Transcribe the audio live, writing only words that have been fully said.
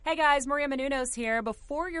Hey guys, Maria Menounos here.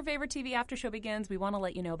 Before your favorite TV after show begins, we want to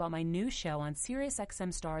let you know about my new show on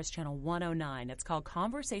SiriusXM Stars Channel 109. It's called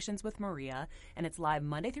Conversations with Maria, and it's live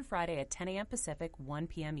Monday through Friday at 10 a.m. Pacific, 1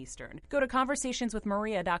 p.m. Eastern. Go to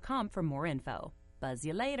conversationswithmaria.com for more info. Buzz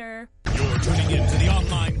you later. You're tuning in to the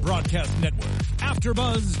online broadcast network,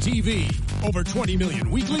 AfterBuzz TV. Over 20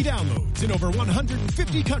 million weekly downloads in over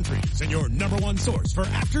 150 countries, and your number one source for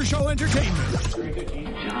after-show entertainment.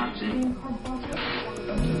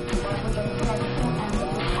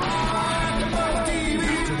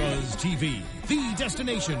 AfterBuzz TV, the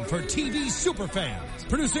destination for TV superfans,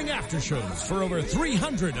 producing aftershows for over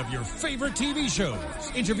 300 of your favorite TV shows,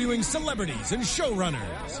 interviewing celebrities and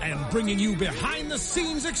showrunners, and bringing you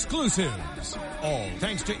behind-the-scenes exclusives. All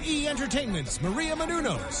thanks to E! Entertainment's Maria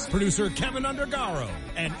Menounos, producer Kevin Undergaro,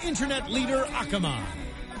 and internet leader Akamai.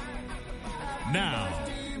 Now,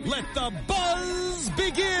 let the buzz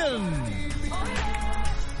begin!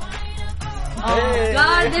 Oh,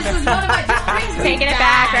 God, this is one of my taking it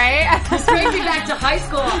back, right? This brings me back to high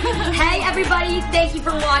school. Hey, everybody, thank you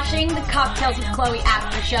for watching the Cocktails with Chloe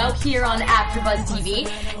after show here on AfterBuzz TV.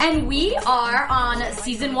 And we are on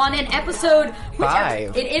season 1 and episode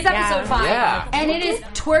 5. It is episode 5. Yeah. And it is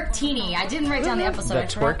Twerktini. I didn't write down the episode. I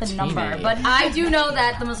forgot the number. But I do know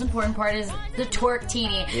that the most important part is the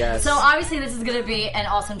Twerktini. Yes. So obviously this is going to be an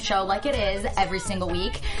awesome show like it is every single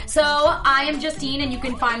week. So I am Justine, and you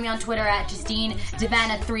can find me on Twitter at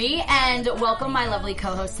JustineDivana3, and welcome my lovely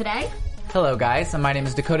co-host today. Hello guys, my name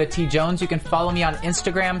is Dakota T. Jones. You can follow me on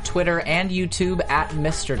Instagram, Twitter, and YouTube at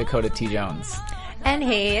Mr. Dakota T. Jones. And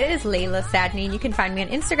hey, it is Layla Sadney, and you can find me on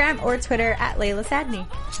Instagram or Twitter at Layla Sadney.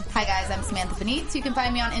 Hi guys, I'm Samantha Benitez. You can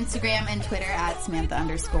find me on Instagram and Twitter at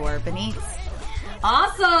Samantha_Benitez.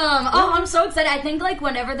 Awesome! Oh, I'm so excited. I think like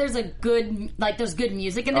whenever there's a good, like there's good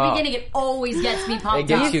music in the beginning, it always gets me pumped It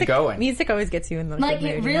gets you going. Music always gets you in the like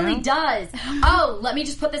good mood, it really you know? does. Oh, let me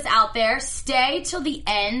just put this out there. Stay till the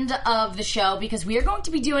end of the show because we are going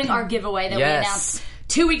to be doing our giveaway that we announced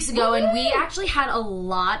 2 weeks ago, and we actually had a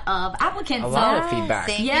lot of applicants. A lot of feedback.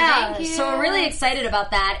 Thank you. So we're really excited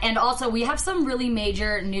about that. And also, we have some really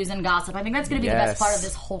major news and gossip. I think that's going to be the best part of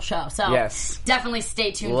this whole show. So definitely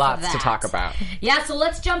stay tuned Lots for that. to talk about. Yeah, so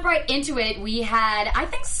let's jump right into it. We had, I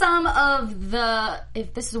think, some of the,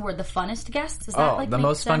 if this is a word, the funnest guests. Is that like the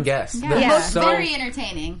most fun guests. Yeah. So, Very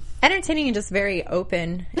entertaining. Entertaining and just very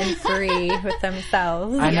open and free with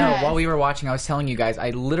themselves. I know. While we were watching, I was telling you guys,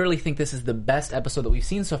 I literally think this is the best episode that we've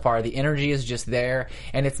seen so far. The energy is just there,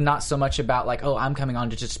 and it's not so much about like, oh, I'm coming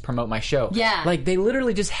on to just promote my show. Yeah. Like, they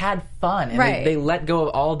literally just had fun, and they let go of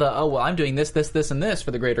all the, oh, well, I'm doing this, and this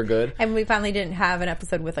for the greater good. And we finally didn't have an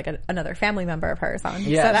episode with like another family member of hers on.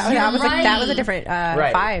 Yes. So that was a different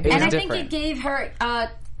vibe. And I think it gave her...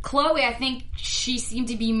 Chloe, I think she seemed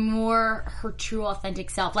to be more her true, authentic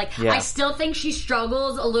self. Like, I still think she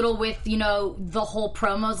struggles a little with, you know, the whole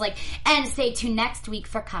promos, like, and stay tuned next week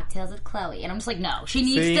for Cocktails with Chloe. And I'm just like, no, she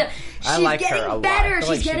needs to. She's like getting her a lot. better. She's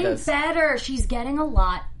like getting better. She's getting a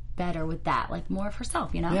lot better with that, like more of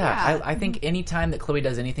herself, you know? Yeah. I think anytime that Chloe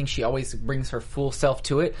does anything, she always brings her full self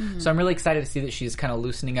to it. So I'm really excited to see that she's kind of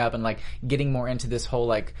loosening up and like getting more into this whole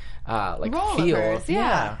like feel.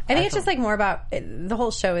 Yeah. I think it's just like more about the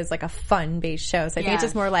whole show is like a fun based show. So I think it's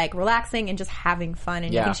just more like relaxing and just having fun,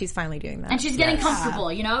 and I think she's finally doing that. And she's getting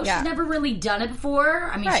comfortable, you know? She's never really done it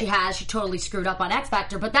before. I mean, she has. She totally screwed up on X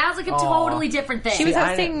Factor, but that was like a totally different thing. She was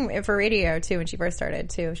hosting for radio too when she first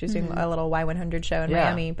started too. She was doing a little Y100 show in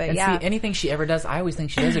Miami. But see, anything she ever does, I always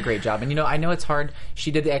think she does a great job. And you know, I know it's hard.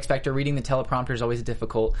 She did the X Factor. Reading the teleprompter is always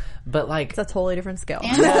difficult, but like it's a totally different skill. So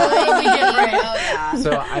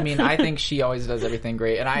I mean, I think she always does everything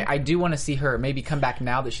great, and I do want to see her maybe come back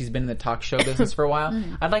now that she's been in the talk show business for a while.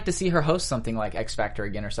 I'd like to see her host something like X Factor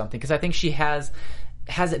again or something, because I think she has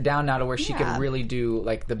it down now to where she could really do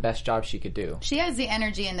like the best job she could do. She has the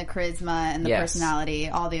energy and the charisma and the personality,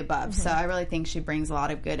 all the above. So I really think she brings a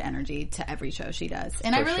lot of good energy to every show she does.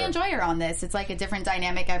 And I really enjoy her on this. It's like a different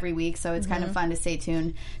dynamic every week, so it's kind of fun to stay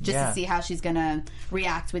tuned just to see how she's going to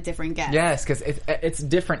react with different guests. Yes, because it's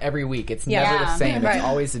different every week. It's never the same. It's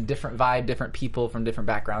always a different vibe, different people from different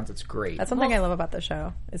backgrounds. It's great. That's something I love about the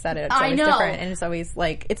show, is that it's always different, and it's always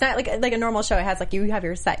like, it's not like a normal show. It has like, you have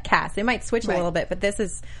your set cast. It might switch a little bit, but this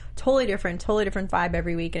is totally different vibe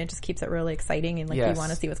every week, and it just keeps it really exciting, and like you want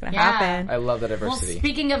to see what's going to happen. I love that diversity. Well,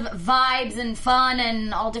 speaking of vibes and fun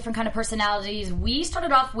and all different kind of personalities, we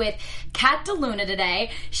started off with Kat DeLuna today.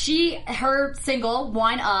 Her single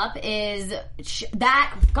 "Wine Up" is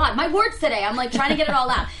that. God, my words today. I'm like trying to get it all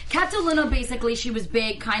out. Kat DeLuna, basically, she was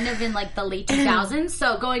big kind of in like the late 2000s.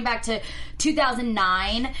 So going back to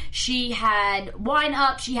 2009, she had Wine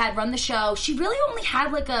Up, she had Run the Show. She really only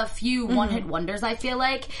had like a few one-hit wonders, I feel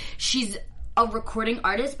like. She's a recording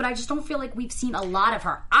artist, but I just don't feel like we've seen a lot of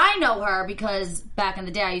her. I know her because back in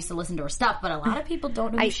the day I used to listen to her stuff, but a lot of people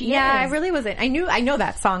don't know who she is. Yeah, I really wasn't. I know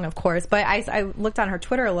that song, of course, but I looked on her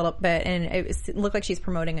Twitter a little bit, and it looked like she's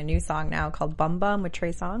promoting a new song now called Bum Bum with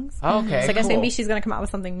Trey Songz. Oh, okay, so I guess maybe she's going to come out with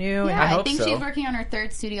something new. Yeah, I think she's working on her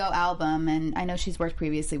 3rd studio album, and I know she's worked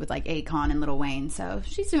previously with like Akon and Lil Wayne, so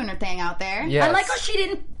she's doing her thing out there. Yes. I like how she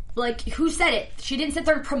didn't. Like, who said it? She didn't sit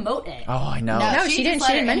there and promote it. Oh, I know. No, she didn't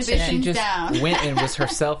mention it. She just went and was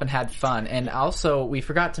herself and had fun. And also, we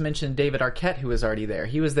forgot to mention David Arquette, who was already there.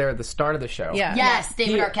 He was there at the start of the show. Yeah. Yes,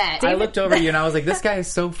 David Arquette. I looked over you and I was like, this guy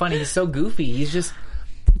is so funny. He's so goofy. He's just...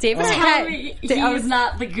 David Arquette. He was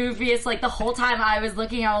not the goofiest. Like, the whole time I was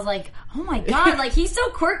looking, I was like, oh my god, like, he's so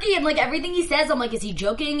quirky, and like, everything he says, I'm like, is he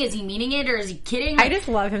joking? Is he meaning it? Or is he kidding? Like, I just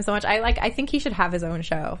love him so much. I think he should have his own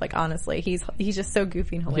show. Like, honestly, he's just so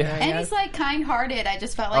goofy and hilarious. Yeah. And he's like kind-hearted. I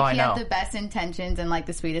just felt like he had the best intentions and like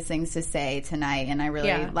the sweetest things to say tonight, and I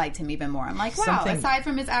really liked him even more. I'm like, wow, aside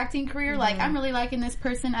from his acting career, like, I'm really liking this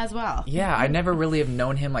person as well. Yeah, I never really have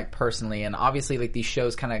known him like personally, and obviously like these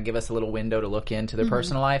shows kind of give us a little window to look into their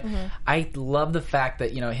personal life. I love the fact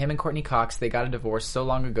that, you know, him and Courtney Cox, they got a divorce so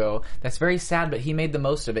long ago. That's very sad, but he made the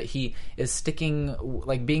most of it. He is sticking,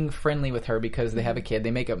 like, being friendly with her because they have a kid.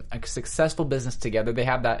 They make a successful business together. They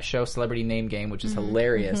have that show Celebrity Name Game, which is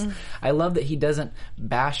hilarious. I love that he doesn't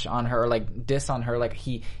bash on her or like diss on her. Like,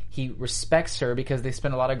 he respects her because they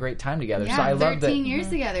spend a lot of great time together. Yeah, so I love that. 13 years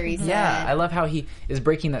together, he said. Yeah, I love how he is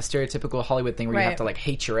breaking that stereotypical Hollywood thing where you have to like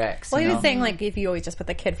hate your ex. Well, he was saying like if you always just put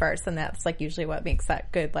the kid first, then that's like usually what makes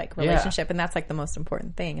that good like relationship, and that's like the most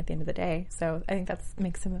important thing at the end of the day. So I think that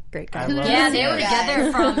makes him a great guy. Yeah, they were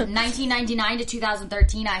together from 1999 to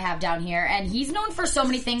 2013. I have down here, and he's known for so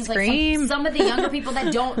many things. Scream. Like some of the younger people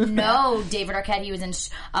that don't know David Arquette, he was in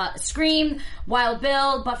Scream, Wild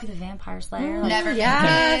Bill, Buffy the Vampire Slayer. Never.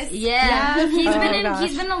 Yeah,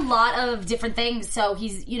 he's been in a lot of different things. So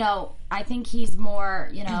he's, you know, I think he's more,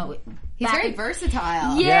 you know, he's very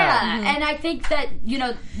versatile. Yeah, and I think that, you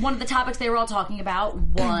know, one of the topics they were all talking about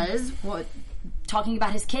was talking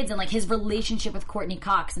about his kids and like his relationship with Courtney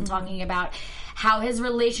Cox, and talking about how his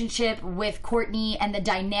relationship with Courtney and the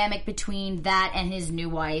dynamic between that and his new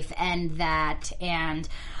wife and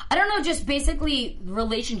I don't know, just basically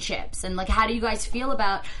relationships, and like, how do you guys feel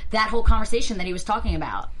about that whole conversation that he was talking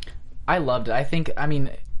about? I loved it. I mean,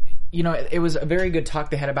 you know, it was a very good talk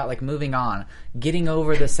they had about like moving on, getting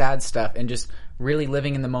over the sad stuff, and just really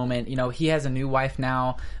living in the moment. You know, he has a new wife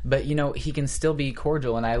now, but you know, he can still be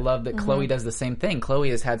cordial, and I love that Chloe does the same thing. Chloe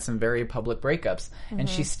has had some very public breakups, and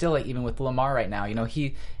she's still like, even with Lamar right now, you know,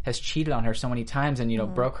 he has cheated on her so many times and, you know,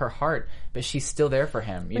 broke her heart, but she's still there for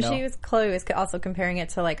him, you know? Chloe was also comparing it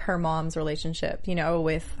to like her mom's relationship, you know,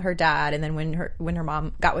 with her dad, and then when her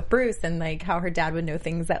mom got with Bruce, and like how her dad would know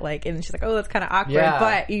things that like, and she's like, oh, that's kind of awkward,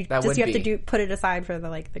 but you have to put it aside for the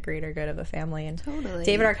like the greater good of the family. And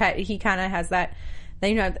David Arquette, he kind of has that.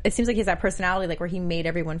 You know, it seems like he has that personality, like where he made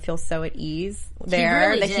everyone feel so at ease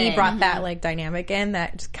there, that he brought that like dynamic in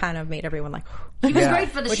that just kind of made everyone like. He was great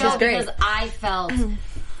for the show because I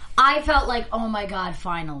felt like, oh my god,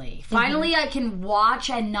 finally I can watch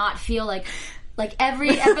and not feel like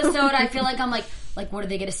every episode I feel like I'm like, what are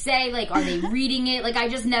they gonna say? Like, are they reading it? Like, I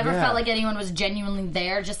just never felt like anyone was genuinely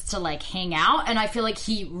there just to like hang out, and I feel like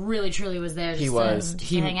he really truly was there just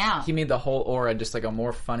to hang out. He made the whole aura just like a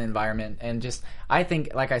more fun environment, and just, I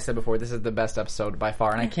think, like I said before, this is the best episode by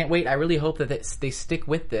far, and I can't wait. I really hope that they stick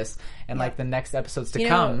with this, and like the next episodes to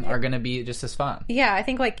come are gonna be just as fun. Yeah, I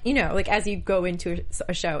think like, you know, like as you go into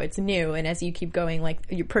a show, it's new, and as you keep going, like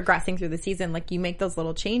you're progressing through the season, like you make those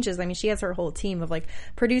little changes. I mean, she has her whole team of like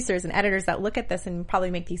producers and editors that look at this and probably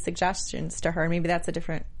make these suggestions to her. Maybe that's a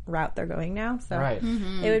different route they're going now. So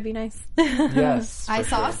it would be nice. Yes. I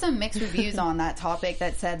saw some mixed reviews on that topic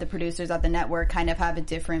that said the producers at the network kind of have a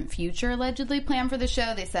different future allegedly planned for the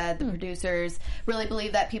show. They said the producers really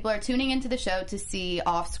believe that people are tuning into the show to see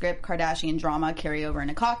off-script Kardashian drama carry over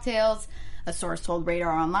into cocktails. A source told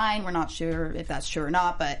Radar Online, we're not sure if that's true or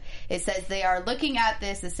not, but it says they are looking at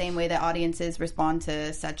this the same way that audiences respond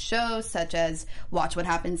to such shows, such as Watch What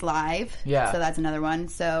Happens Live. Yeah. So that's another one.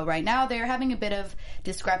 So right now they're having a bit of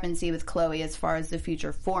discrepancy with Chloe as far as the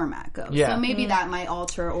future format goes. Yeah. So maybe that might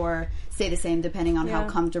alter or stay the same depending on how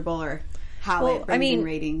comfortable or how it brings in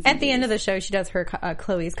ratings. At the end of the show, she does her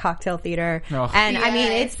Chloe's Cocktail Theater, and I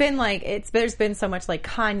mean, it's been like there's been so much like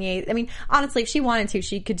Kanye. I mean, honestly, if she wanted to,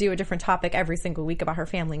 she could do a different topic every single week about her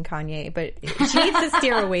family and Kanye, but she needs to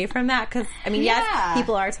steer away from that because I mean, yes,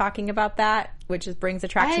 people are talking about that, which brings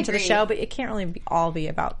attraction to the show, but it can't really all be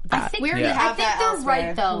about that. I think they're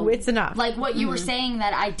right though. It's enough. Like what you were saying,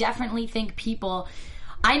 that I definitely think people.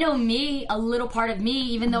 I know me, a little part of me,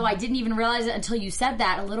 even though I didn't even realize it until you said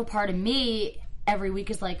that, a little part of me every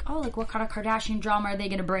week is like, oh, like what kind of Kardashian drama are they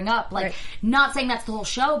going to bring up? Like, not saying that's the whole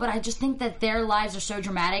show, but I just think that their lives are so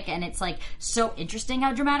dramatic and it's like so interesting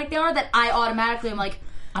how dramatic they are that I automatically am like,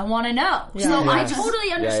 I want to know. Yeah. So I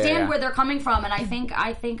totally understand where they're coming from, and I think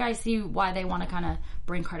I see why they want to kind of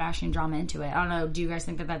bring Kardashian drama into it. I don't know. Do you guys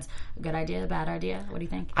think that that's a good idea, a bad idea? What do you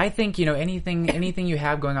think? I think, anything you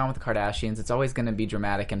have going on with the Kardashians, it's always going to be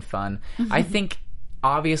dramatic and fun. I think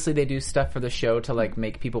obviously they do stuff for the show to like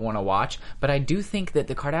make people want to watch, but I do think that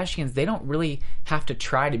the Kardashians, they don't really have to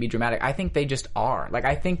try to be dramatic. I think they just are. Like,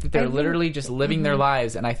 I think that they're literally just living their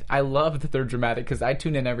lives, and I love that they're dramatic because I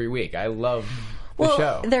tune in every week. I love the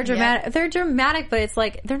show. They're dramatic. Yeah. They're dramatic, but it's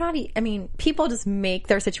like they're not. I mean, people just make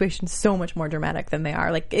their situation so much more dramatic than they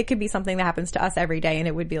are. Like, it could be something that happens to us every day, and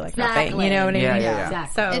it would be like nothing. You know what I mean? Yeah.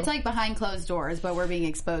 Exactly. So it's like behind closed doors, but we're being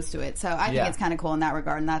exposed to it. So I think it's kind of cool in that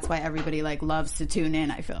regard, and that's why everybody like loves to tune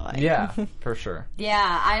in. I feel like for sure.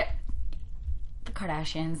 Yeah, the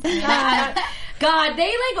Kardashians. I mean, God, they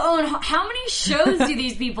like own. How many shows do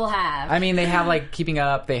these people have? I mean, they have like Keeping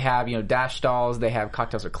Up. They have Dash Dolls. They have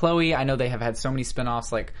Cocktails with Chloe. I know they have had so many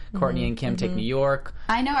spinoffs like Kourtney and Kim Take New York.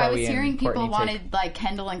 I know. Chloe, I was hearing people wanted like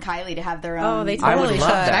Kendall and Kylie to have their own. Oh, they totally should.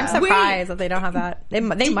 I'm surprised that they don't have that. They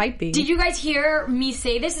might be. Did you guys hear me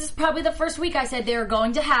say this? Is probably the first week I said they're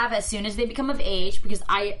going to have as soon as they become of age, because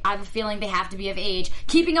I have a feeling they have to be of age.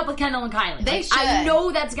 Keeping Up with Kendall and Kylie. They should. I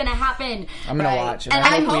know that's going to happen. I'm going to watch, and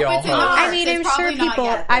I hope we all hope. I mean,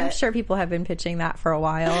 I'm sure people have been pitching that for a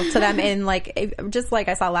while to them. And like, just like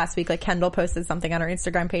I saw last week, like Kendall posted something on her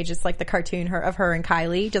Instagram page, just like the cartoon of her and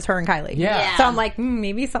Kylie, just her and Kylie. Yeah. So I'm like,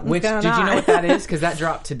 maybe something's going on. Did you know what that is? Because that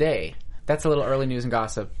dropped today. That's a little early news and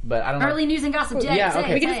gossip, but I don't know. Early news and gossip. Yeah,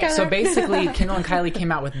 okay. So basically, Kendall and Kylie came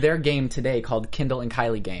out with their game today called Kendall and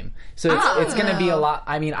Kylie Game. So it's going to be a lot.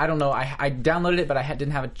 I mean, I don't know. I downloaded it, but I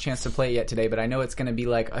didn't have a chance to play it yet today. But I know it's going to be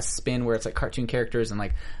like a spin where it's like cartoon characters and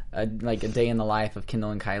like a day in the life of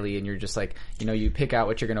Kendall and Kylie, and you're just like, you pick out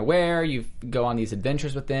what you're going to wear, you go on these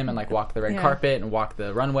adventures with them and like walk the red carpet and walk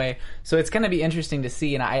the runway. So it's going to be interesting to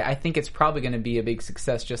see, and I think it's probably going to be a big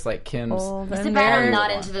success, just like Kim's. Is it bad I'm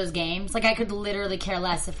not into those games? Like, I could literally care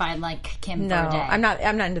less if I like Kim for a day. I'm not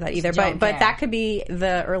into that either, but that could be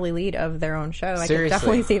the early lead of their own show. Seriously. I could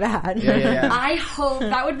definitely see that. Yeah. I hope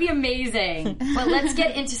that would be amazing. But let's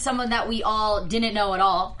get into someone that we all didn't know at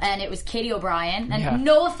all, and it was Katie O'Brien. And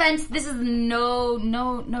no offense, this is no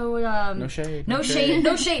shade. No shade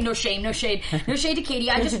to Katie.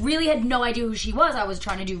 I just really had no idea who she was. I was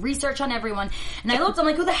trying to do research on everyone, and I looked, I'm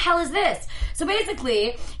like, who the hell is this? So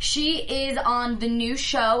basically, she is on the new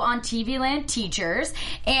show on TV Land, Teachers,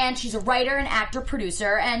 and she's a writer and actor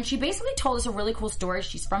producer, and she basically told us a really cool story.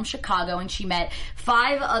 She's from Chicago, and she met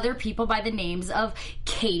 5 other people by the names of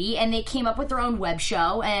Katie, and they came up with their own web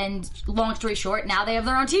show, and long story short, now they have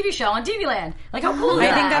their own TV show on TV Land. Like, how cool is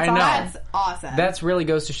that? I think that's awesome. That's really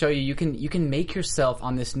goes to show you can make yourself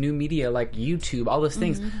on this new media like YouTube, all those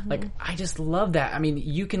things. Like, I just love that. I mean,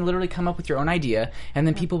 you can literally come up with your own idea, and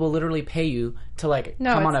then people will literally pay you to like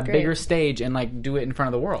come on a bigger stage and like do it in front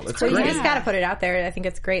of the world. It's great. You just got to put it out there. I think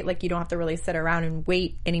it's great. Like, you don't have to really sit around and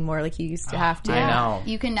wait anymore like you used to have to. I know.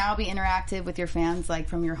 You can now be interactive with your fans like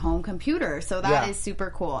from your home computer. So that is super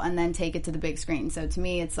cool. And then take it to the big screen. So to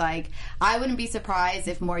me, it's like, I wouldn't be surprised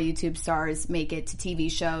if more YouTube stars make it to TV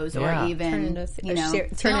shows or even turn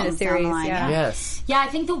into series. Online. Yes. Yeah, I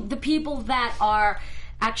think the people that are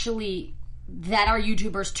actually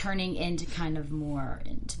YouTubers turning into kind of more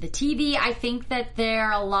into the TV, I think that there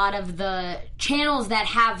are a lot of the channels that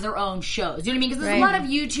have their own shows. You know what I mean? Because there's a lot of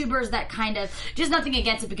YouTubers that kind of, just nothing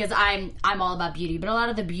against it because I'm all about beauty, but a lot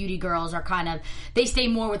of the beauty girls are kind of, they stay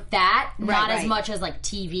more with that, not as much as like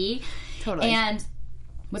TV. Totally. And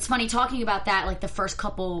what's funny, talking about that, like the first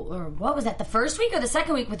couple, or what was that, the first week or the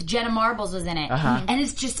second week with Jenna Marbles was in it. And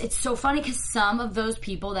it's so funny because some of those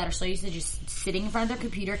people that are so used to just sitting in front of their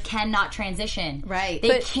computer cannot transition. Right.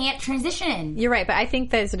 They can't transition. You're right, but I think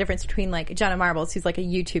there's a difference between like Jenna Marbles, who's like a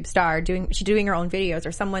YouTube star, she's doing her own videos,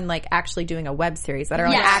 or someone like actually doing a web series that are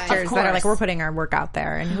like actors that are like, we're putting our work out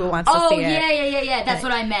there and who wants to see it. Yeah. That's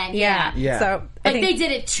what I meant. Yeah. So they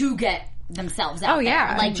did it to get themselves out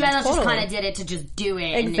there. Like Jenna just kind of did it to just do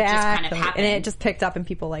it, and it just kind of happened, and it just picked up, and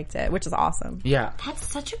people liked it, which is awesome. Yeah, that's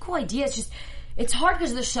such a cool idea. It's just it's hard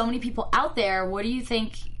because there's so many people out there. What do you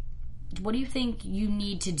think? What do you think you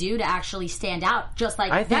need to do to actually stand out, just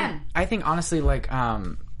like them? I think honestly, like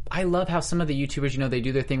I love how some of the YouTubers, you know, they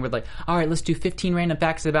do their thing where like, all right, let's do 15 random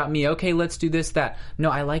facts about me. Okay, let's do this, that. No,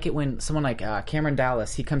 I like it when someone like Cameron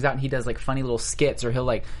Dallas, he comes out and he does like funny little skits, or he'll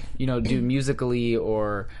like, you know, do Musical.ly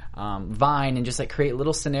or Vine and just like create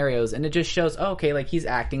little scenarios, and it just shows, oh, okay, like he's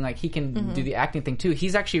acting, like he can do the acting thing too.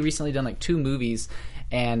 He's actually recently done like 2 movies,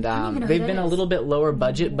 and they've been a little bit lower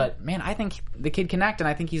budget, but man, I think the kid can act, and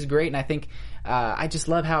I think he's great, and I think I just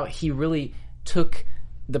love how he really took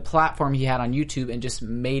the platform he had on YouTube and just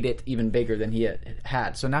made it even bigger than he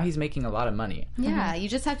had. So now he's making a lot of money. Yeah, you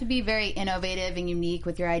just have to be very innovative and unique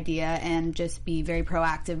with your idea, and just be very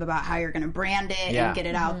proactive about how you're going to brand it and get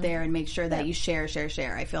it out there, and make sure that you share.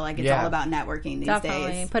 I feel like it's all about networking these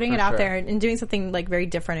days. Putting it out there and doing something like very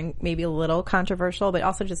different and maybe a little controversial, but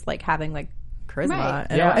also just like having like charisma,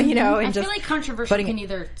 and, you know, and I just feel like controversial can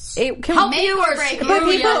either it can help you or screw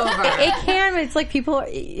you over. It can. It's like people.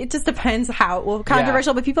 It just depends how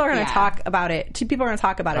controversial, but people are going to talk about it. People are going to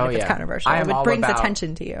talk about it if it's controversial. It brings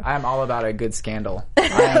attention to you. I am all about a good scandal. I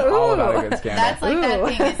am all about a good scandal. That's like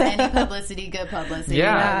that thing: is any publicity good publicity?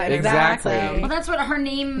 Yeah, exactly. Well, that's what her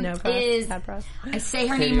name is. I say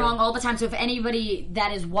her name wrong all the time. So if anybody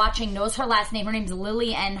that is watching knows her last name, her name's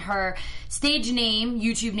Lily, and her stage name,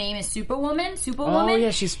 YouTube name is Superwoman. Oh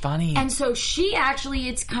yeah, she's funny. And so she actually,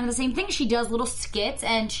 it's kind of the same thing. She does little skits,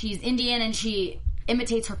 and she's Indian, and she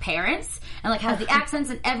imitates her parents, and like has the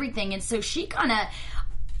accents and everything. And so she kind of,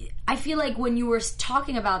 I feel like when you were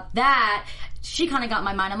talking about that, she kind of got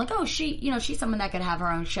my mind. I'm like, oh, she's someone that could have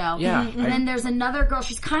her own show. Yeah. And then there's another girl.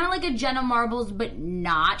 She's kind of like a Jenna Marbles, but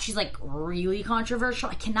not. She's like really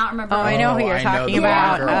controversial. I cannot remember. I know who you're talking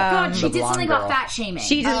about. Oh God, she did something about fat shaming.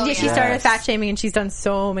 She started fat shaming, and she's done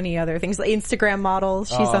so many other things, like Instagram models.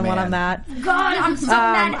 She's done one on that. God, I'm so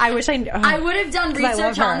mad. I wish I would have done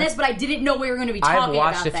research on this, but I didn't know we were going to be talking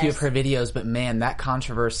about this. I've watched a few of her videos, but man, that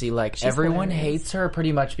controversy, like she's everyone hates her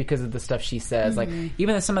pretty much because of the stuff she says. Like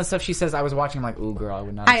even some of the stuff she says, I was watching, I'm like, ooh, girl, I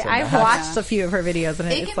would not have said I've watched a few of her videos,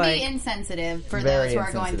 and it can be insensitive for those who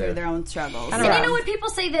are going through their own struggles. And you know what, people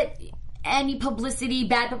say that any publicity,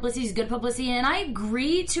 bad publicity is good publicity, and I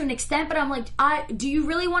agree to an extent, but I'm like, do you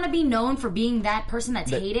really want to be known for being that person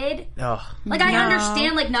that's hated? Like, I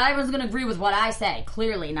understand, like, not everyone's going to agree with what I say,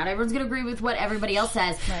 clearly. Not everyone's going to agree with what everybody else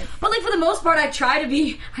says. Right. But, like, for the most part, I try to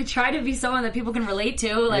be someone that people can relate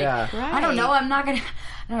to. Like, I don't know, I'm not going to...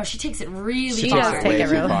 No, she takes it really far. She does take it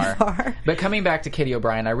really far. But coming back to Katie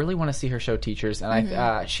O'Brien, I really want to see her show Teachers,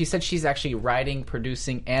 and she said she's actually writing,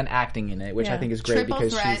 producing, and acting in it, which I think is great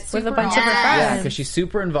because she's with a bunch of her friends. Yeah, because she's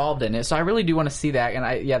super involved in it. So I really do want to see that.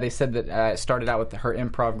 And they said that it started out with her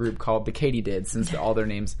improv group called the Katie Did, since all their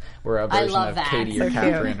names were a version of Katie or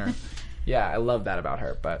Catherine. Or, yeah, I love that about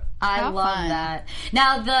her. But I love that.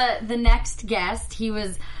 Now the next guest, he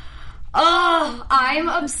was. Oh, I'm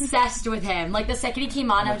obsessed with him. Like, the second he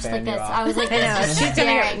came on, I was just like this. I was like, this she's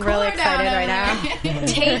gonna get really excited right now.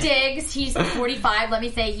 Tay Diggs, he's 45. Let me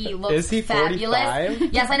say, he looks fabulous.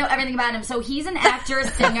 Yes, I know everything about him. So he's an actor,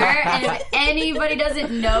 singer, and if anybody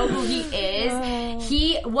doesn't know who he is,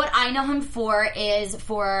 what I know him for is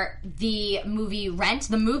for the movie Rent,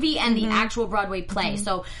 the movie and the actual Broadway play.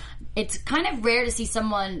 So it's kind of rare to see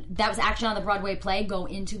someone that was actually on the Broadway play go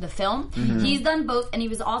into the film. He's done both, and he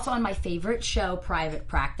was also on my favorite show, Private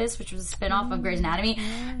Practice, which was a spinoff of Grey's Anatomy.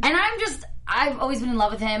 And I've always been in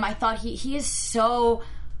love with him. I thought he is so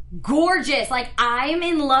gorgeous. Like, I'm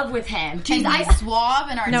in love with him. Jeez, he's suave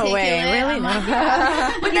and articulate. No way, really?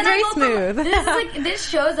 No. But he's very smooth. This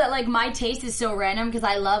shows that, like, my taste is so random because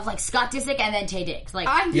I love, like, Scott Disick and then Tay Diggs. Like,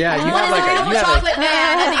 you one have is like a beautiful chocolate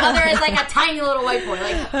man and the other is like a tiny little white boy.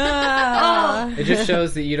 Like, it just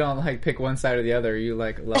shows that you don't like pick one side or the other. You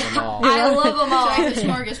like love them all. I love them all. Like the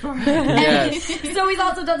smorgasbord. Yes. So he's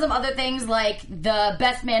also done some other things like The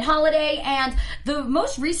Best Man Holiday, and the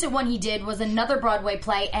most recent one he did was another Broadway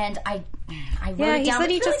play, and I wrote it down. He said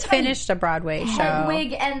he just finished a Broadway show.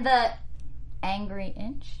 Hedwig and the Angry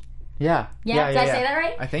Inch? Yeah. Did I say that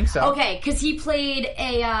right? I think so. Okay, because he played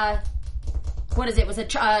a, what is it? It was a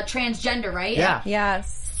transgender, right? Yeah.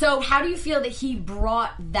 Yes. So how do you feel that he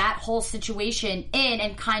brought that whole situation in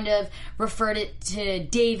and kind of referred it to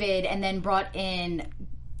David and then brought in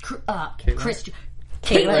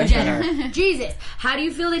Caitlyn Jenner? Jesus. How do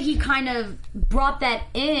you feel that he kind of brought that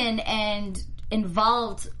in and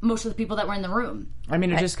involved most of the people that were in the room? I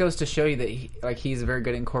mean, it just goes to show you that he's very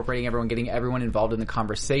good at incorporating everyone, getting everyone involved in the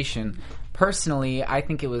conversation. Personally, I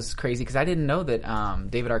think it was crazy because I didn't know that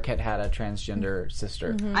David Arquette had a transgender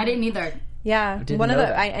sister. Mm-hmm. I didn't either. Yeah,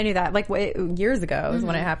 I knew that years ago is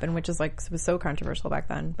when it happened, which is was so controversial back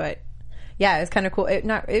then. But yeah, it was kind of cool. It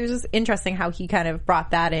was just interesting how he kind of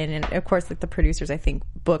brought that in, and of course, the producers, I think,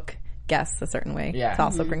 book guests a certain way to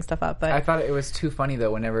also bring stuff up. But I thought it was too funny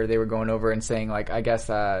though whenever they were going over and saying I guess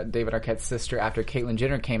David Arquette's sister, after Caitlyn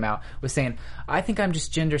Jenner came out, was saying, I think I'm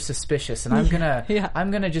just gender suspicious and I'm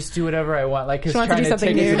gonna just do whatever I want, because trying to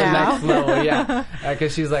take it to the next level.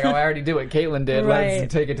 Because she's like, I already did what Caitlyn did,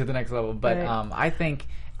 let's take it to the next level. But I think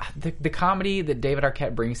the comedy that David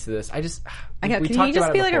Arquette brings to this, can he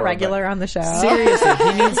just be a regular on the show? Seriously,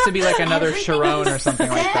 he needs to be another Sharon or something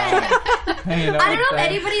like that. I don't know if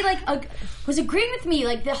anybody was agreeing with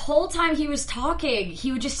me. The whole time he was talking,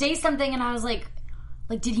 he would just say something, and I was like,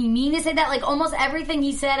 did he mean to say that? Almost everything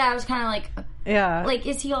he said, I was kind of yeah.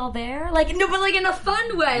 Is he all there? No, but in a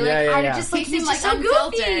fun way. I just he seems just so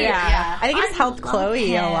unfiltered. goofy. Yeah. I think it just helped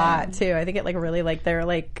Chloe a lot too. I think it really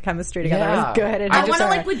their chemistry together was good. And I want to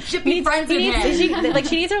legit be friends with him.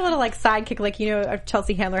 She needs her little sidekick.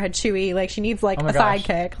 Chelsea Handler had Chewie. She needs a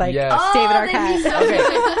sidekick. Yes. David Arquette. Okay,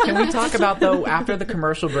 can we talk about though after the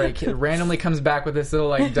commercial break? He randomly comes back with this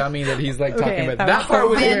little dummy that he's talking about. That part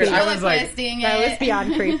was weird. I was that was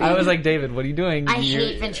beyond creepy. I was like, David, what are you doing? I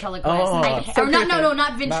hate ventriloquists.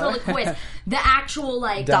 Not ventriloquist. The actual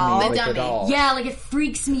doll. The dummy. Yeah, it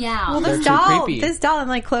freaks me out. Well, this doll,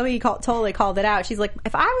 and Chloe totally called it out. She's like,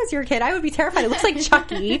 if I was your kid, I would be terrified. It looks like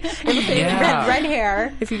Chucky. It had red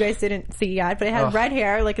hair. If you guys didn't see yet, but it had red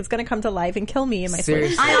hair. It's going to come to life and kill me in my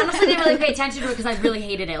sleep. I honestly didn't really pay attention to it because I really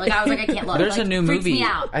hated it. I was like, I can't look. There's a new movie. Me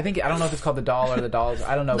out. I don't know if it's called The Doll or The Dolls.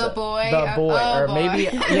 I don't know. The Boy. Or maybe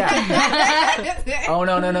oh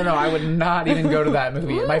no! I would not even go to that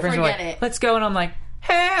movie. My friends were like, let's go, and I'm like,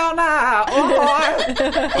 hell no!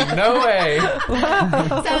 No way!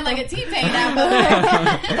 Sounded like a T-Pain album.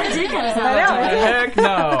 Heck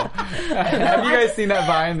no! Have you guys seen that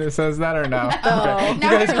Vine that says that or no? Okay. You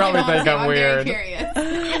guys probably think I'm weird.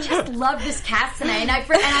 I just love this cast tonight, and I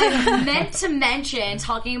meant to mention,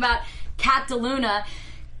 talking about Kat DeLuna.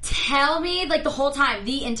 Tell me, the whole time,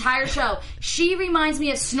 the entire show, she reminds me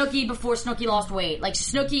of Snooki before Snooki lost weight.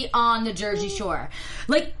 Snooki on the Jersey Shore.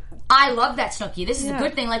 I love that Snooki. This is a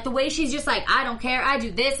good thing. The way she's just I don't care, I do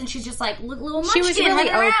this, and she's just little munchkin. She was really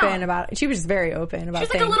open about it. She was very open about it.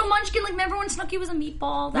 She was a little munchkin. Remember when Snooki was a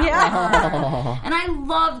meatball? That was her. And I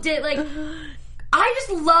loved it. I just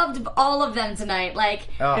loved all of them tonight. It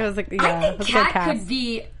was I think Kat could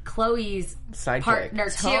be Chloe's partner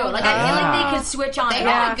too. I feel they could switch on. They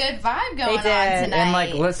had a good vibe going on tonight.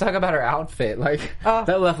 And let's talk about her outfit.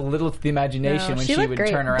 That left little to the imagination when she would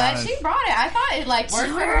turn around. But she brought it. I thought it worked for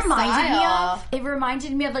her style. It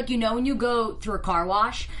reminded me of when you go through a car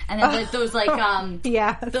wash and then those those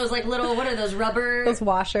little, what are those, rubber, those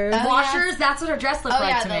washers. Washers. That's what her dress looked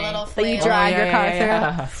like to me. Little that you drive your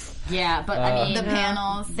car through. Yeah, but I mean, the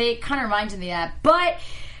panels. They kind of reminded me of that. But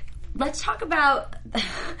let's talk about.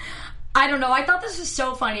 I don't know. I thought this was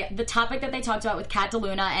so funny. The topic that they talked about with Kat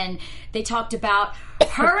DeLuna, and they talked about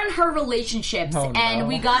her and her relationships, and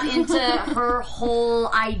we got into her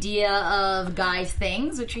whole idea of guys'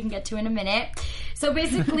 things, which we can get to in a minute. So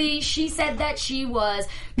basically, she said that she was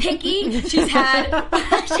picky. She's had.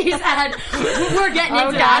 We're getting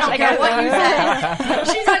into that. I don't care what you say.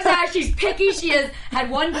 She talks about she's picky. She has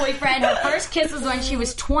had one boyfriend. Her first kiss was when she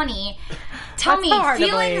was 20. Tell me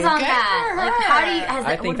feelings on that. How do you?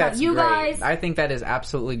 I think that's you great. Guys? I think that is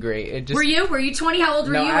absolutely great. It just, were you 20? How old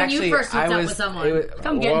were you when you first hooked up with someone?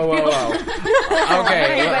 Come get me. Whoa.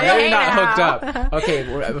 Okay, maybe not hooked up. Okay,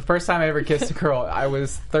 the first time I ever kissed a girl, I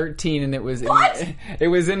was 13, and it was it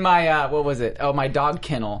was in my what was it? Oh, my dog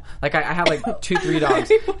kennel. I had 2-3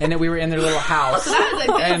 dogs, and then we were in their little house. So that was a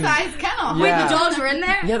good sized kennel. Yeah. Wait, the dogs were in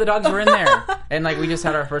there? Yeah, the dogs were in there, and we just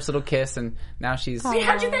had our first little kiss, and now she's. Wait,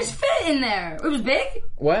 how'd you guys fit in there? It was big?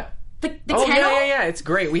 What? The kennel? Yeah. It's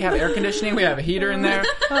great. We have air conditioning. We have a heater in there.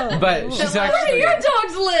 But she's actually. Where do your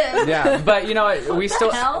dogs live? Yeah, but you know what? We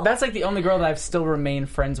still. That's the only girl that I've still remained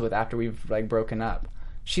friends with after we've broken up.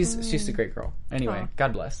 She's a great girl. Anyway,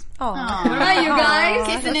 God bless. What about you guys?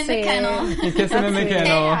 Kissing in the kennel. Kissing in the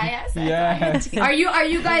kennel. Yes. Are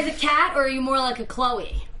you guys a Kat, or are you more like a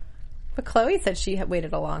Chloe? But Chloe said she had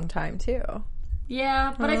waited a long time too.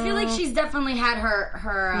 Yeah, but I feel like she's definitely had her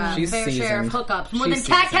fair share of hookups. More than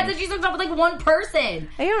Kat. Kat said she's hooked up with one person.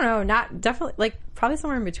 I don't know. Not definitely. Probably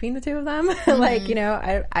somewhere in between the two of them.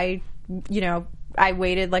 I I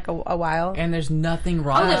waited like a while. And there's nothing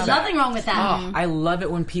wrong with that. There's nothing wrong with that. Oh, I love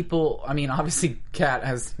it when people, I mean, obviously Kat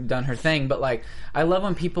has done her thing, but like, I love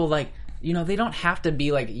when people like, you know, they don't have to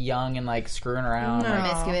be like young and like screwing around.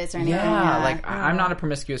 Promiscuous or anything. I'm not a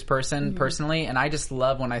promiscuous person personally, and I just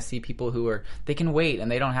love when I see people who they can wait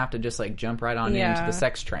and they don't have to just like jump right on into the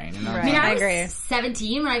sex train. You know? Right. I agree.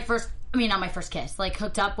 17 when not my first kiss, like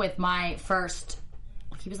hooked up with my first.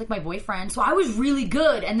 He was like my boyfriend, so I was really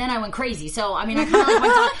good, and then I went crazy. So I mean, I kind of like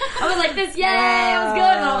went on. I was like this, yay, I was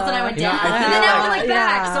good, and all of a sudden I went down, and then I went like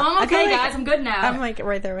back. So I'm okay, guys, I'm good now. I'm like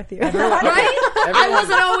right there with you, right? I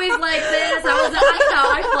wasn't always like this.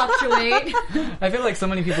 I fluctuate. I feel like so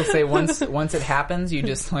many people say once it happens, you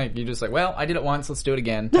just like, well, I did it once, let's do it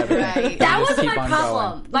again. Right. That wasn't my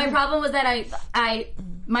problem. My problem was that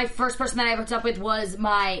my first person that I hooked up with was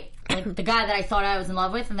the guy that I thought I was in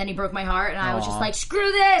love with, and then he broke my heart, and I was just like, screw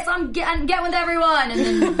this, I'm getting with everyone, and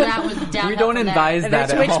then that was down. We don't advise that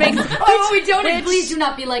at all. We don't. Please do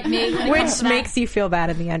not be like me. Which makes you feel bad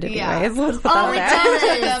in the end anyways. It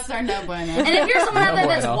does. Are no bueno. And if you're someone out there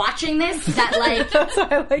that's watching this,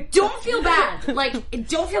 that don't feel bad. Like,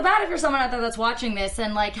 don't feel bad if you're someone out there that's watching this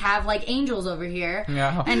and like have like angels over here.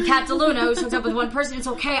 Yeah. And Kat DeLuna who's hooked up with one person. It's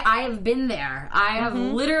okay. I have been there. I have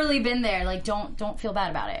literally been there. Like, don't feel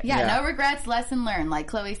bad about it. Yeah, no regrets, lesson learned, like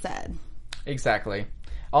Chloe said. Exactly.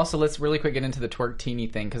 Also, let's really quick get into the twerk teeny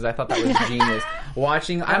thing because I thought that was genius.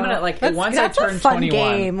 Watching, I'm gonna once I turn 21.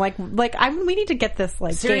 Game. We need to get this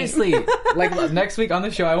seriously. Like next week on the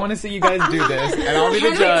show, I want to see you guys do this, and I'll be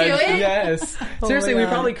the judge. Yes, seriously, we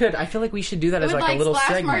probably could. I feel like we should do that as like a little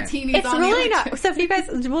segment. Martinis it's really not. So if you guys,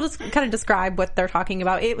 we'll just kind of describe what they're talking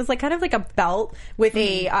about. It was like kind of like a belt with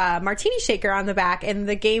a martini shaker on the back, and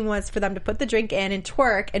the game was for them to put the drink in and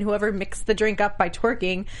twerk, and whoever mixed the drink up by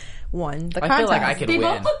twerking won the contest. I feel like I could win. They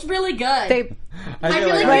both looked really good. I feel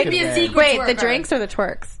like it'd be a secret Wait, twerker. the drinks or the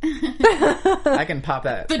twerks? I can pop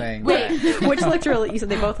that thing. Wait. Which looked really... You said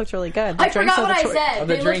they both looked really good. I forgot what I said. Oh,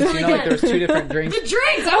 the drinks, really like there's two different drinks. The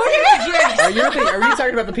drinks! I was thinking the drinks! Are you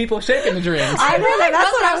talking about the people shaking the drinks? I know,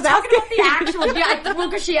 that's what I was talking about the actual... Yeah,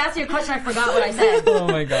 because she asked you a question, I forgot what I said. Oh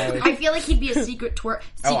my god. I feel like he'd be a secret twerker.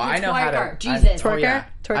 I know how to... Jesus. Twerker?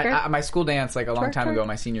 My school dance like a long time ago,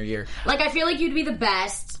 my senior year. Like, I feel like you'd be the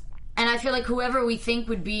best... And I feel like whoever we think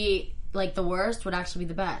would be, like, the worst would actually be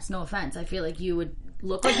the best. No offense. I feel like you would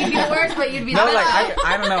look like you'd be the worst, but you'd be the best.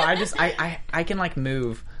 I don't know. I can, like,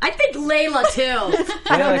 move. I think Layla, too.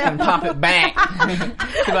 Layla can pop it back.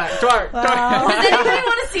 Twerk. Does anybody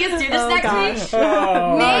want to see us do this next week?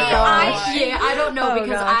 I don't know,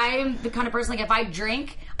 because I'm the kind of person, like, if I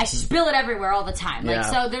drink... I spill it everywhere all the time. Like,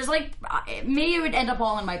 so there's like, maybe it would end up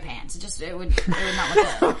all in my pants. It would not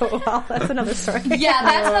look good. Well, that's another story. Yeah,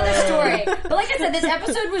 that's another story. But like I said, this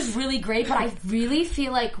episode was really great, but I really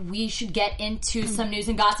feel like we should get into some news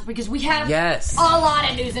and gossip because we have a lot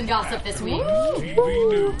of news and gossip this week.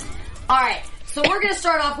 Alright, so we're going to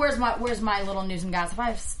start off. Where's my little news and gossip? I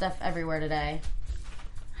have stuff everywhere today.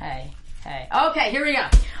 Hey. Okay, here we go.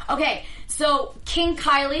 Okay, so King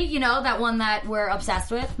Kylie, you know, that one that we're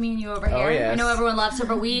obsessed with, me and you over here. Oh, yes. I know everyone loves her,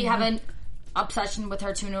 but we have an obsession with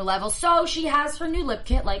her to a new level. So she has her new lip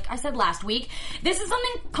kit, like I said last week. This is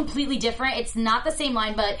something completely different. It's not the same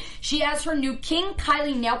line, but she has her new King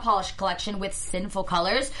Kylie nail polish collection with Sinful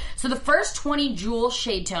colors. So the first 20 jewel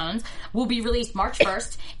shade tones will be released March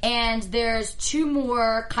 1st, and there's 2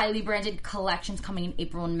 more Kylie branded collections coming in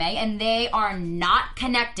April and May, and they are not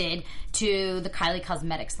connected to the Kylie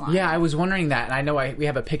Cosmetics line. Yeah, I was wondering that, and I know we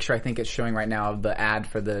have a picture I think it's showing right now of the ad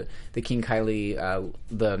for the King Kylie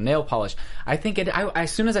the nail polish. I think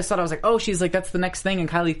as soon as I saw it, I was like, oh, she's like, that's the next thing in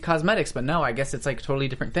Kylie Cosmetics, but no, I guess it's like a totally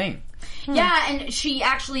different thing. Yeah, and she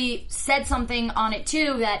actually said something on it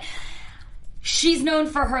too, that she's known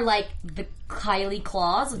for her, like, the Kylie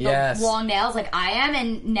claws, the long nails, like I am,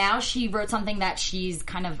 and now she wrote something that she's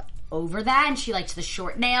kind of over that, and she likes the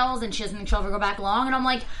short nails, and she doesn't think she'll ever go back long, and I'm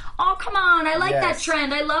like, oh, come on, I like that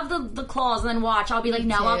trend, I love the claws, and then watch, I'll be like,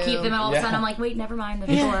 no, I'll keep them, and all of a sudden I'm like, wait, never mind,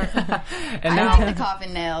 they're short. And I like the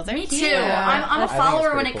coffin nails. Me too. Yeah. I'm a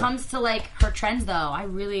follower when it comes to, like, her trends, though. I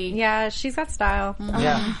really... Yeah, she's got style.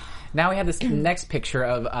 Yeah. Now we have this next picture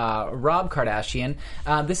of Rob Kardashian.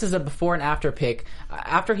 This is a before and after pic.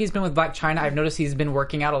 After he's been with Blac Chyna, I've noticed he's been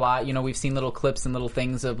working out a lot. You know, we've seen little clips and little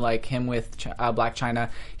things of like him with Blac Chyna.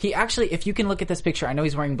 He actually, if you can look at this picture, I know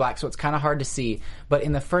he's wearing black, so it's kind of hard to see. But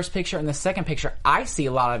in the first picture and the second picture, I see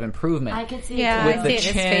a lot of improvement. I can see with it. The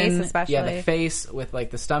chin, his face especially. Yeah, the face with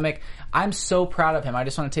like the stomach. I'm so proud of him. I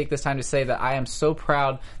just want to take this time to say that I am so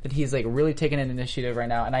proud that he's like really taking an initiative right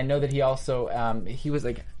now. And I know that he also he was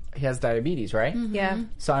like diabetes, right? Mm-hmm. Yeah.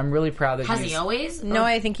 So I'm really proud that Has he always? No,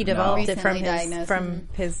 I think he developed it Recently from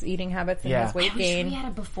his eating habits and his weight gain. We had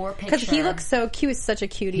a before picture. Because he looks so cute. He was such a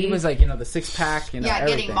cutie. He was like, the 6-pack, everything.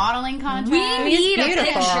 Getting modeling contracts. We need a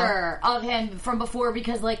picture of him from before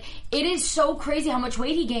because, like, it is so crazy how much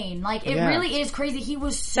weight he gained. Like, it really is crazy. He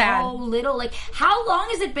was so little. Like, how long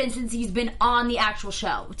has it been since he's been on the actual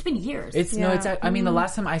show? It's been years. I mean, the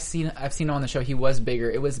last time I've seen him on the show, he was bigger.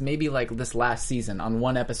 It was maybe like this last season. On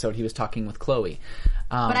one episode, he was talking with Chloe.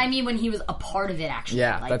 But I mean when he was a part of it, actually.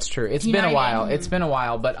 Yeah, like, that's true. It's been a while. It's been a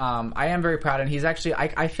while, but I am very proud, and he's actually,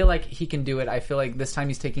 I feel like he can do it. I feel like this time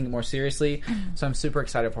he's taking it more seriously, so I'm super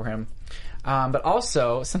excited for him. But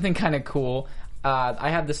also, something kind of cool, I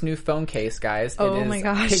have this new phone case, guys. Oh my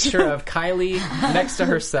gosh. A picture of Kylie next to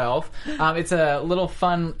herself. It's a little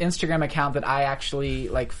fun Instagram account that I actually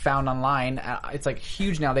found online. It's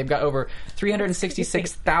huge now. They've got over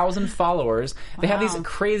 366,000 followers. They have these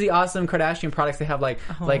crazy awesome Kardashian products. They have the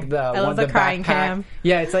crying backpack. cam.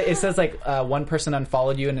 Yeah, it says one person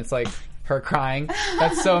unfollowed you, and it's her crying.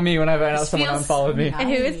 That's so me when I find out someone unfollowed me. And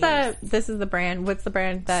who is this is the brand. What's the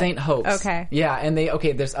brand? St. Hope's. Okay. Yeah, and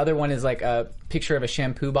this other one is a picture of a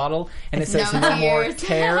shampoo bottle, and it says no more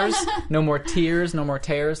tears, no more tears, no more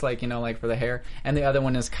tears, for the hair. And the other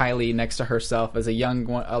one is Kylie next to herself as a young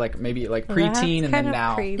one, maybe preteen, and then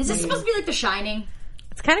now. Is this supposed to be like The Shining?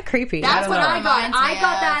 It's kind of creepy. That's what I got. I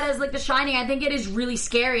got that as The Shining. I think it is really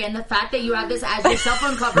scary, and the fact that you have this as your cell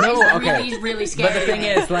phone cover is really, really scary. But the thing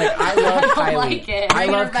is, I love Kylie. I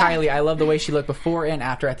love Kylie. I love the way she looked before and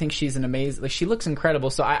after. I think she's an amazing. She looks incredible.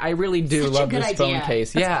 So I really do love this phone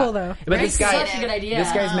case. That's cool though. But this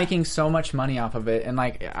guy's making so much money off of it, and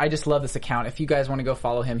I just love this account. If you guys want to go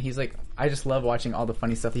follow him, he's I just love watching all the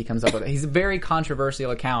funny stuff he comes up with. He's a very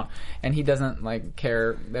controversial account, and he doesn't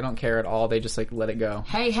care. They don't care at all. They just let it go.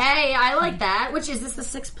 Hey, I like that. Which is this the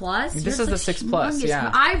 6 Plus? This is the 6 Plus.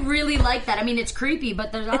 Yeah, I really like that. I mean, it's creepy,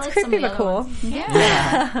 but there's creepy but cool.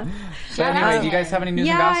 Yeah. So anyway, do you guys have any news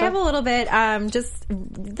and gossip? I have a little bit. Just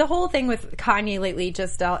the whole thing with Kanye lately.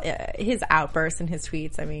 Just his outbursts and his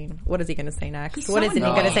tweets. I mean, what is he going to say next? What isn't he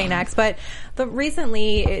going to say next? But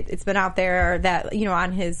recently, it's been out there that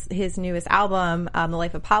on his newest album, The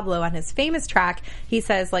Life of Pablo, on his famous track, he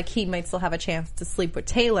says he might still have a chance to sleep with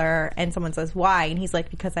Taylor, and someone says why, and he's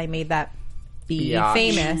because I made that be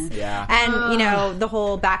famous. Yeah. And, the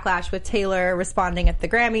whole backlash with Taylor responding at the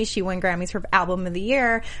Grammys. She won Grammys for Album of the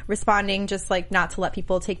Year, responding just not to let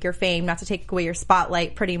people take your fame, not to take away your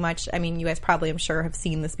spotlight, pretty much. I mean, you guys probably, I'm sure, have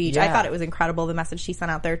seen the speech. I thought it was incredible, the message she sent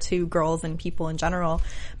out there to girls and people in general.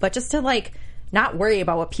 But just to, not worry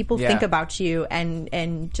about what people think about you,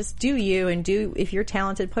 and just do you, and if you're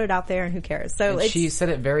talented, put it out there, and who cares. So she said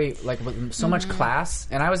it very with so much class,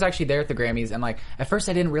 and I was actually there at the Grammys, and at first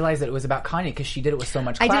I didn't realize that it was about Kanye because she did it with so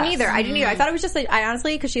much class. I didn't either. I thought it was just I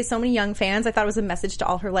honestly, because she has so many young fans, I thought it was a message to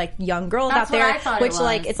all her young girls out there. Which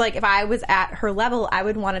it's if I was at her level, I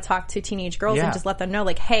would want to talk to teenage girls and just let them know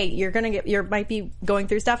hey, you might be going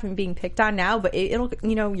through stuff and being picked on now, but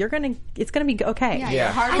it's gonna be okay.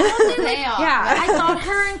 Yeah. Hard to I thought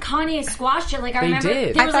her and Kanye squashed it. I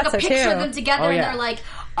remember there was a picture of them together, and they're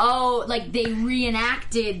they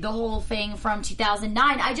reenacted the whole thing from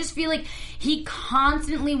 2009. I just feel he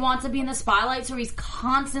constantly wants to be in the spotlight, so he's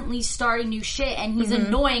constantly starting new shit, and he's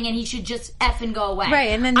annoying, and he should just effing go away. Right,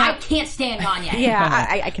 and then I can't stand Kanye. Yeah,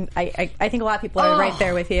 I think a lot of people are right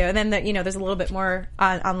there with you. And then there's a little bit more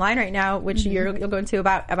online right now, which you'll go into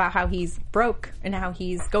about how he's broke and how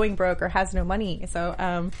he's going broke or has no money. So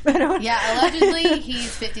allegedly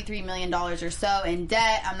he's $53 million or so in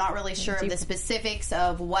debt. I'm not really sure of the specifics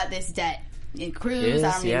of what this debt accrues.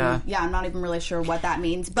 I'm not even really sure what that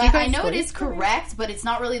means, but I know it is correct, but it's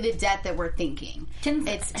not really the debt that we're thinking. I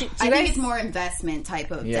think it's more investment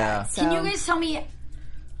type of debt. So. Can you guys tell me,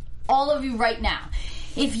 all of you right now,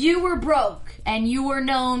 if you were broke and you were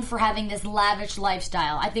known for having this lavish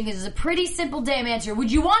lifestyle, I think this is a pretty simple damn answer.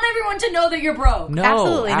 Would you want everyone to know that you're broke? No,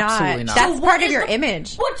 absolutely not. That's so part of your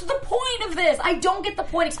image. What's the point of this? I don't get the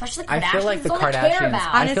point, especially Kardashians. I feel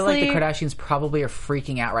like the Kardashians probably are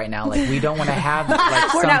freaking out right now. We don't want to have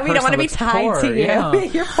we don't want to be tied to you. Yeah.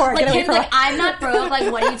 You're poor. Kim's I'm not broke.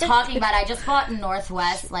 What are you talking about? I just bought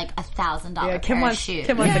Northwest $1,000 pair of shoes.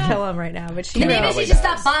 Kim wants to kill him right now, but maybe she should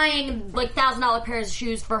stop buying $1,000 pairs of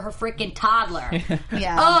shoes for her freaking toddler.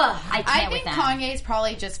 Yeah. Ugh, I think Kanye's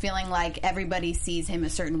probably just feeling like everybody sees him a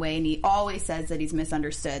certain way, and he always says that he's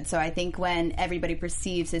misunderstood. So I think when everybody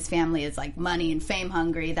perceives his family as like money and fame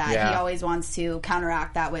hungry, that he always wants to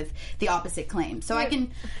counteract that with the opposite claim. So I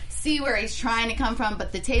can see where he's trying to come from,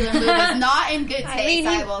 but the Taylor move is not in good taste,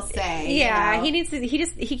 I will say. Yeah, you know? he needs to.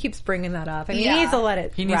 He keeps bringing that up. I mean, he needs to let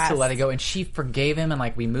it. He needs to let it go, and she forgave him, and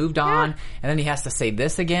like we moved on, and then he has to say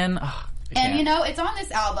this again. Oh, and you know, it's on this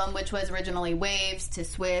album, which was originally Waves to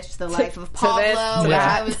Swish, The Life of Pablo, which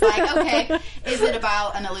I was like, okay, is it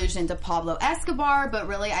about an allusion to Pablo Escobar? But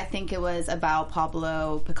really, I think it was about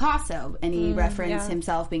Pablo Picasso, and he referenced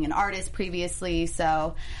himself being an artist previously.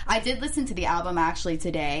 So I did listen to the album actually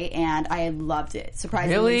today, and I loved it,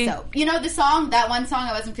 surprisingly so. You know, that one song,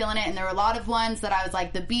 I wasn't feeling it, and there were a lot of ones that I was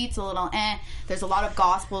like, the beat's a little There's a lot of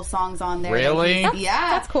gospel songs on there. Really?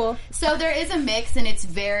 That's cool. So there is a mix, and it's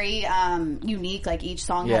very unique. Like each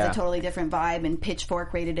song has a totally different vibe, and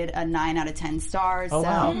Pitchfork rated it a 9 out of 10 stars. Oh,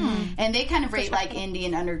 wow. And they kind of rate like indie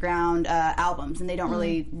and underground albums, and they don't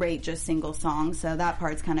really rate just single songs. So that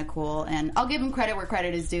part's kind of cool. And I'll give him credit where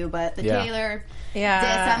credit is due, but the Taylor diss,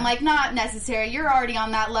 I'm like, not necessary. You're already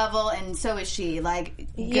on that level, and so is she. Like, good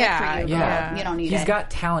for you, girl. You don't need it. He's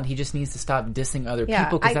got talent. He just needs to stop dissing other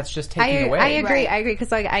people because that's just taking away. I agree. I agree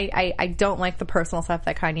because like I don't like the personal stuff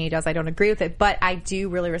that Kanye does. I don't agree with it, but I do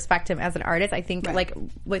really respect him as an artist. I think like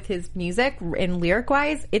with his music and lyric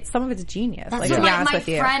wise, some of it's genius. That's like, what my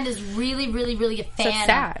friend is really, really, really a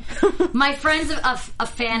fan. So sad. My friend's a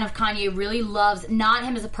fan of Kanye. Really loves not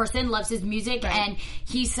him as a person, loves his music, and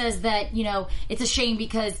he says that it's a shame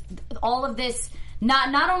because all of this.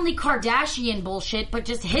 Not only Kardashian bullshit, but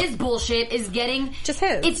just his bullshit is getting... Just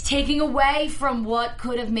his. It's taking away from what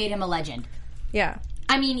could have made him a legend. Yeah.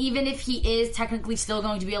 I mean, even if he is technically still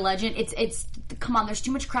going to be a legend, it's come on, there's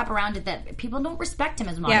too much crap around it that people don't respect him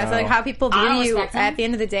as much. Yeah, it's like how people view you at the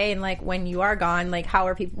end of the day, and like when you are gone, like how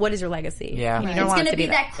are people? What is your legacy? Yeah, it's going to be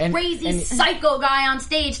that crazy psycho guy on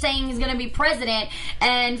stage saying he's going to be president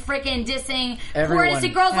and freaking dissing poor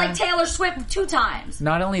innocent girls like Taylor Swift 2 times.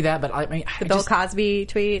 Not only that, but I mean, the Bill Cosby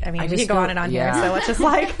tweet. I mean, we could go on and on here. So it's just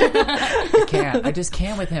like I just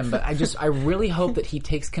can't with him. But I really hope that he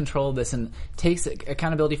takes control of this and takes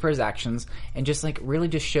accountability for his actions and just like really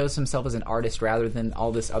just shows himself as an artist rather than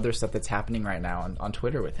all this other stuff that's happening right now on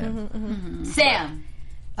Twitter with him. Sam.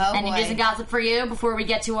 Any news and gossip for you before we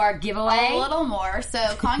get to our giveaway? A little more. So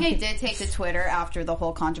Kanye did take to Twitter after the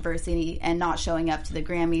whole controversy and not showing up to the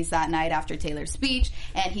Grammys that night after Taylor's speech,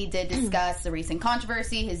 and he did discuss the recent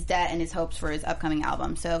controversy, his debt, and his hopes for his upcoming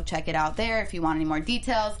album. So check it out there if you want any more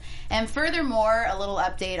details. And furthermore, a little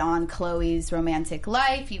update on Khloe's romantic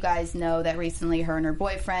life. You guys know that recently her and her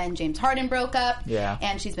boyfriend, James Harden, broke up. Yeah.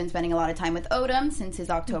 And she's been spending a lot of time with Odom since his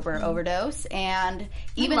October overdose. And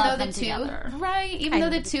even though the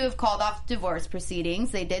two have called off divorce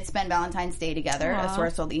proceedings, they did spend Valentine's Day together, a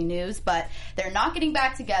source told E-News, but they're not getting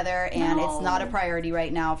back together, and it's not a priority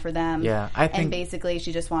right now for them. Yeah, I think, and basically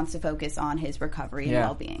she just wants to focus on his recovery and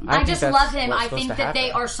well-being. I just love him. I think that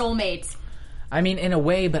they are soulmates. I mean, in a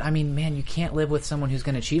way, but I mean, man, you can't live with someone who's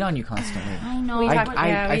going to cheat on you constantly. I know.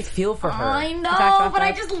 I feel for her. I know, but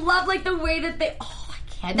I just love like the way that they...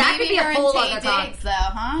 that could be a whole other time, though,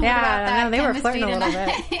 huh? Yeah, they were flirting a little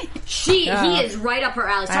bit. He is right up her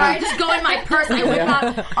alley. Sorry, I just go in my purse. I whip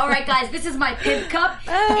out. All right, guys, this is my pimp cup,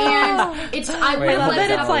 and it's. I would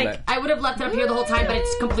have left it up here the whole time, but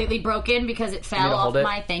it's completely broken because it fell off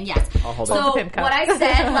my thing. Yes. I'll hold it. So what I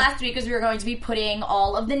said last week was we were going to be putting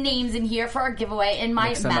all of the names in here for our giveaway in my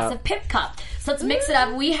massive pimp cup. So let's mix it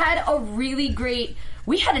up. We had a really great.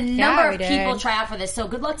 We had a number of people try out for this, so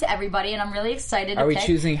good luck to everybody, and I'm really excited to pick. Are we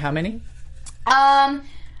choosing how many?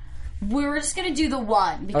 We were just going to do the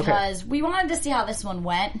one, because we wanted to see how this one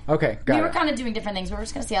went. Okay, got it. We were kind of doing different things. We were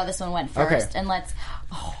just going to see how this one went first, and let's...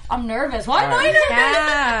 Oh, I'm nervous. Why am I nervous?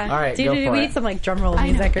 Yeah. All right, go for it. We need some, like, drum roll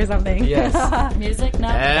music or something. Yes. Music? No.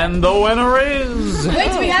 And the winner is...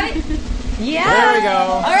 Wait, do we have it? Yeah. There we go.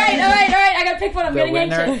 All right. I got to pick one. I'm getting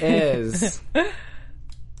anxious. The winner is...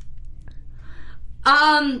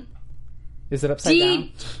 Is it upside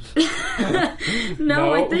down?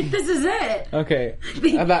 No, I think this is it. Okay,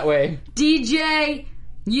 that way. DJ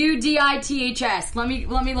UDITHS. Let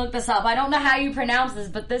me look this up. I don't know how you pronounce this,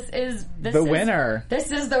 but this is the winner.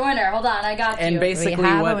 This is the winner. Hold on, I got you. And basically,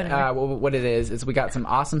 what it is we got some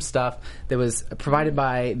awesome stuff that was provided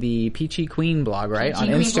by the Peachy Queen blog, right, on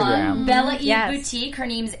Instagram. Bella Eve Boutique. Her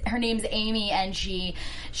name's Amy, and she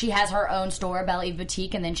has her own store, Bella Eve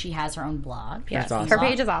Boutique, and then she has her own blog. Yes, awesome. Her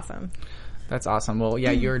page is awesome. That's awesome. Well,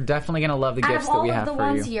 yeah, you're definitely going to love the gifts that we have for you. Out of all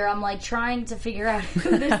of the ones here, I'm like trying to figure out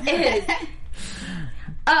who this is.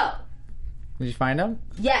 Oh. Did you find them?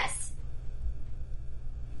 Yes.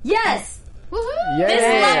 Yes. Woohoo!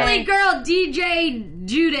 This lovely girl, DJ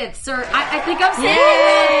Judith, or I think I'm saying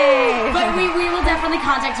it. But we will definitely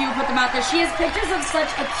contact you and put them out there. She has pictures of such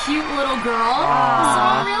a cute little girl. Aww. So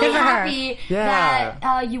I'm really happy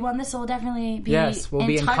that you won this. So we'll definitely be we'll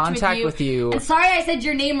be in contact with you. And sorry I said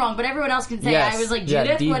your name wrong, but everyone else can say it. I was like,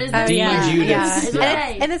 Judith? What is this? Judith.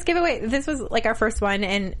 Yeah. And this giveaway, this was like our first one,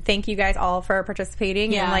 and thank you guys all for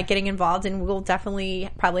participating and like getting involved, and we'll definitely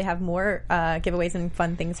probably have more giveaways and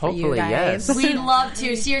fun things for you guys. Yes. We'd love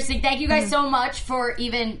to. Seriously, thank you guys so much for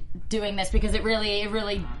even doing this, because it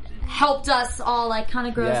really helped us all like kind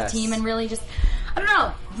of grow as a team, and really just, I don't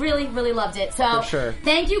know, really loved it. So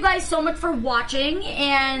thank you guys so much for watching,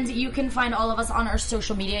 and you can find all of us on our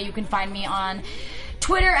social media. You can find me on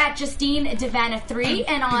Twitter at Justine Devana3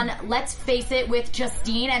 and on Let's Face It with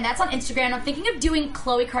Justine, and that's on Instagram. I'm thinking of doing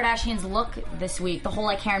Khloe Kardashian's look this week, the whole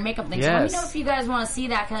like hair and makeup thing. So let me know if you guys want to see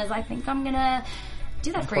that, because I think I'm gonna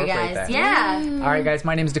do that for you guys. That. Yeah. All right, guys.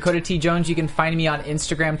 My name is Dakota T. Jones. You can find me on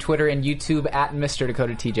Instagram, Twitter, and YouTube at Mr.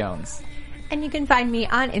 Dakota T. Jones. And you can find me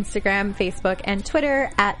on Instagram, Facebook, and Twitter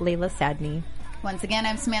at Layla Sadney. Once again,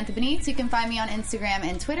 I'm Samantha Benitez. You can find me on Instagram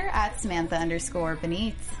and Twitter at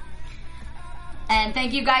Samantha_Benitez. And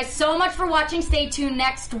thank you guys so much for watching. Stay tuned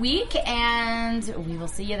next week, and we will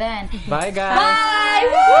see you then. Bye, guys.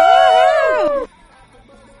 Bye. Woo!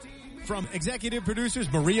 From executive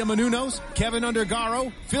producers Maria Menounos, Kevin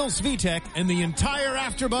Undergaro, Phil Svitek, and the entire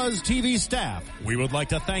AfterBuzz TV staff, we would like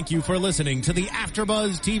to thank you for listening to the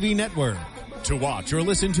AfterBuzz TV network. To watch or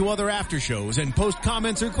listen to other after shows and post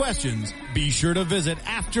comments or questions, be sure to visit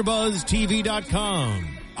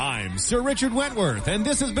AfterBuzzTV.com. I'm Sir Richard Wentworth, and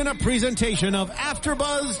this has been a presentation of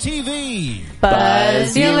AfterBuzz TV.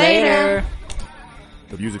 Buzz you later.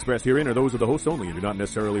 The views expressed herein are those of the hosts only and do not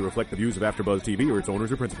necessarily reflect the views of AfterBuzz TV or its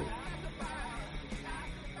owners or principals.